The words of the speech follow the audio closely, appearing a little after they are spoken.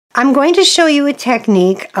I'm going to show you a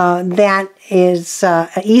technique that is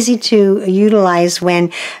easy to utilize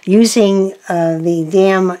when using the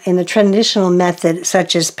dam in the traditional method,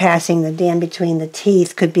 such as passing the dam between the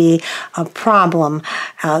teeth could be a problem.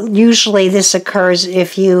 Usually this occurs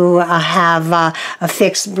if you have a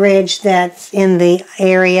fixed bridge that's in the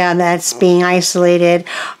area that's being isolated,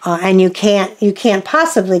 and you can't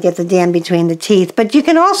possibly get the dam between the teeth. But you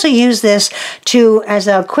can also use this as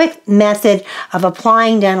a quick method of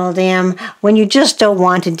applying dental dam when you just don't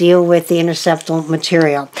want to deal with the interseptal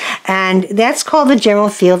material. And that's called the general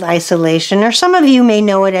field isolation, or some of you may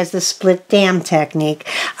know it as the split dam technique.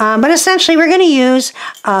 But essentially we're going to use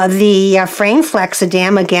the frame Flexi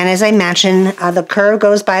Dam. Again, as I mentioned, the curve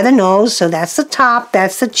goes by the nose, so that's the top,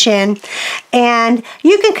 that's the chin. And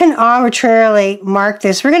you can arbitrarily mark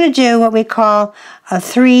this. We're going to do what we call a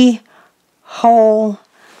 3-hole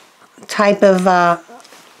type of a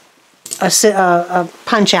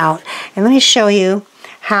punch out. And let me show you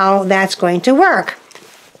how that's going to work.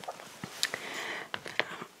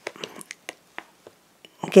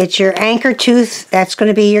 Get your anchor tooth, that's going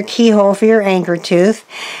to be your keyhole for your anchor tooth.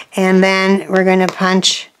 And then we're going to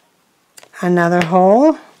punch another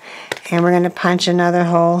hole, and we're going to punch another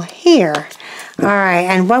hole here. Alright,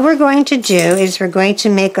 and what we're going to do is we're going to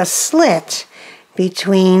make a slit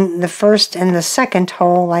between the first and the second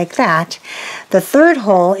hole like that. The third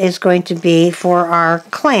hole is going to be for our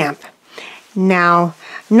clamp. Now,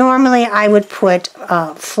 normally I would put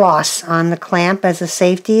floss on the clamp as a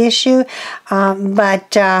safety issue,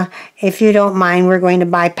 but if you don't mind, we're going to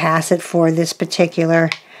bypass it for this particular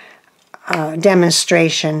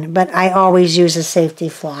demonstration, but I always use a safety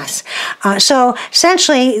floss. So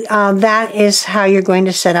essentially that is how you're going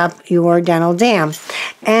to set up your dental dam.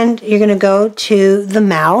 And you're going to go to the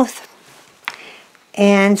mouth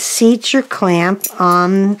and seat your clamp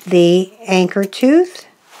on the anchor tooth.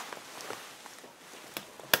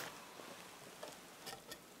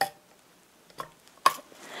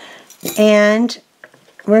 And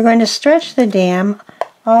we're going to stretch the dam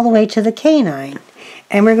all the way to the canine.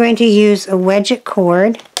 And we're going to use a wedget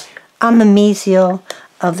cord on the mesial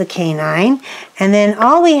of the canine. And then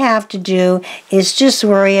all we have to do is just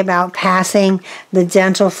worry about passing the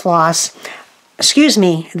dental floss,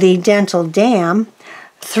 the dental dam,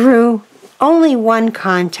 through only one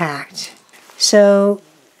contact. So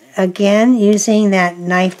again, using that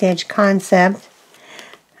knifed edge concept,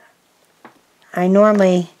 I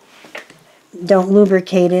normally don't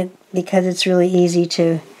lubricate it because it's really easy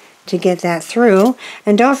to get that through.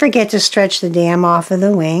 And don't forget to stretch the dam off of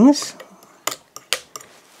the wings.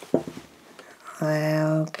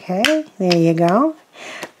 Okay, there you go.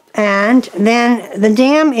 And then the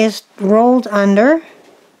dam is rolled under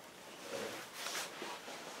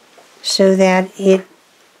so that it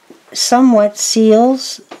somewhat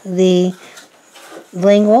seals the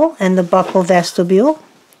lingual and the buccal vestibule.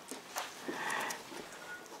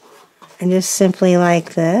 And just simply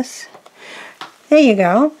like this. There you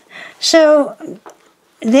go. So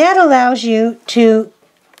that allows you to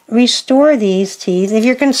restore these teeth. If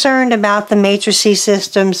you're concerned about the matrices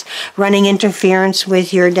systems running interference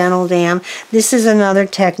with your dental dam, this is another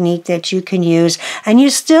technique that you can use. And you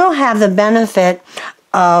still have the benefit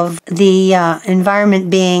of the environment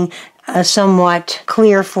being somewhat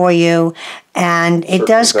clear for you, and it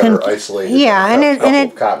does isolated. Yeah, and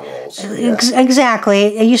it cotton rolls. Yeah.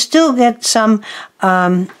 Exactly. You still get some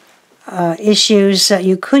issues.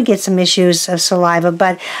 You could get some issues of saliva,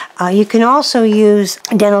 but you can also use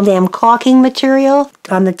dental dam caulking material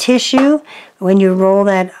on the tissue when you roll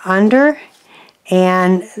that under,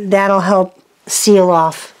 and that'll help seal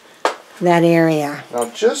off that area. Now,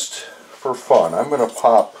 just for fun, I'm going to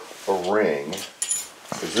pop a ring,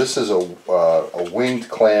 because this is a winged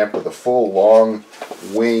clamp with a full long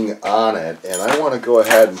wing on it, and I want to go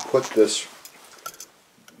ahead and put this.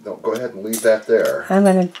 No, go ahead and leave that there. I'm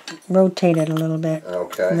going to rotate it a little bit.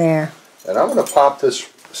 Okay. There. And I'm going to pop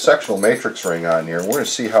this sectional matrix ring on here, and we're going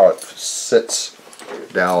to see how it sits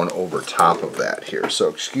down over top of that here. So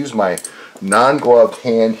excuse my non-gloved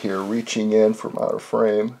hand here reaching in from out of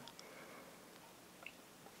frame.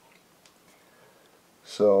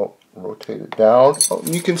 So rotate it down. Oh,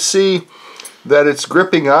 you can see that it's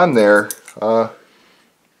gripping on there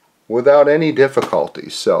without any difficulty.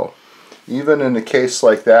 So even in a case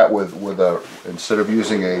like that with instead of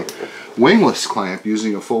using a wingless clamp,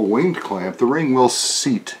 using a full winged clamp, the ring will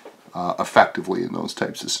seat effectively in those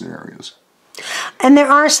types of scenarios. And there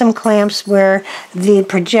are some clamps where the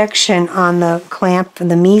projection on the clamp,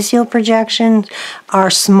 the mesial projection,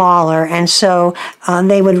 are smaller, and so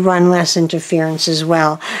they would run less interference as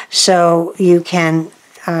well. So you can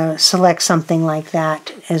select something like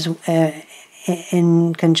that as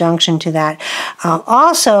in conjunction to that.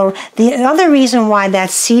 Also, the other reason why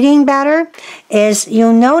that's seating better is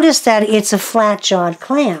you'll notice that it's a flat-jawed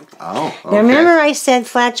clamp. Oh, okay. Now remember I said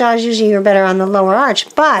flat jaws usually are better on the lower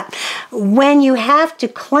arch, but when you have to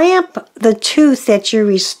clamp the tooth that you're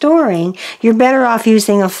restoring, you're better off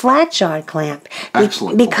using a flat-jawed clamp.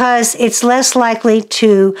 Excellent. Because it's less likely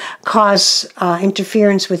to cause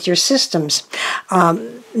interference with your systems.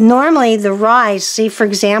 Normally the rise, see for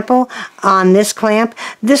example, on this clamp,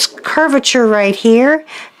 this curvature right here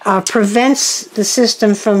prevents the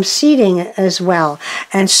system from seating as well.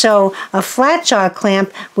 And so a flat jaw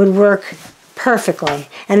clamp would work perfectly.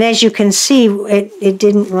 And as you can see, it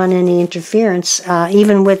didn't run any interference,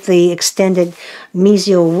 even with the extended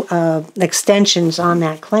mesial extensions on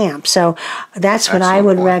that clamp. So that's what I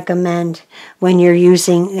would recommend when you're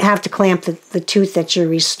have to clamp the tooth that you're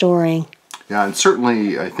restoring. Yeah, and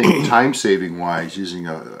certainly I think time-saving wise, using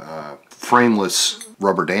a frameless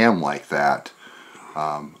rubber dam like that,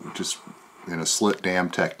 just in a slit dam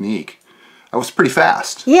technique, that was pretty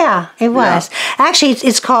fast. Yeah, it was. Yeah. Actually,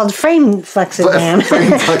 it's called frame Flexi Dam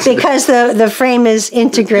because the frame is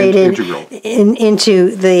integrated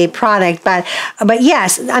into the product. But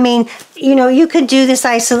yes, I mean, you could do this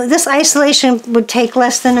isolation. This isolation would take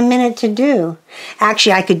less than a minute to do.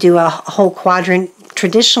 Actually, I could do a whole quadrant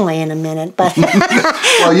traditionally in a minute, but well,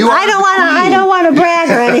 I don't want to brag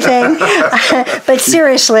or anything. But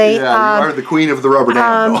seriously, you are the queen of the rubber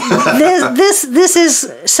dam. This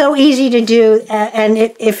is so easy to do, and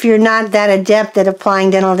if you're not that adept at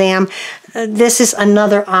applying dental dam, this is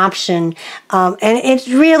another option, and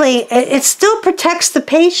it still protects the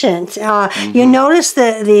patient. You notice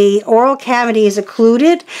the oral cavity is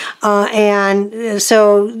occluded, and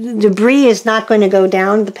so debris is not going to go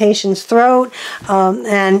down the patient's throat.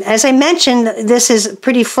 And as I mentioned, this is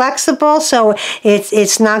pretty flexible, so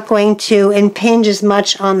it's not going to impinge as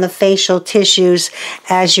much on the facial tissues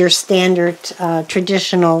as your standard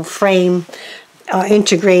traditional frame. Not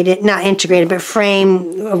integrated, but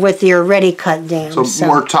frame with your ready cut dam. So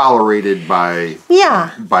more tolerated by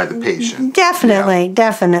the patient.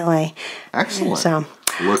 Definitely. Excellent. So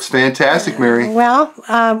looks fantastic, Mary. Well,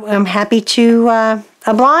 I'm happy to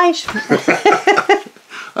oblige.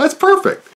 That's perfect.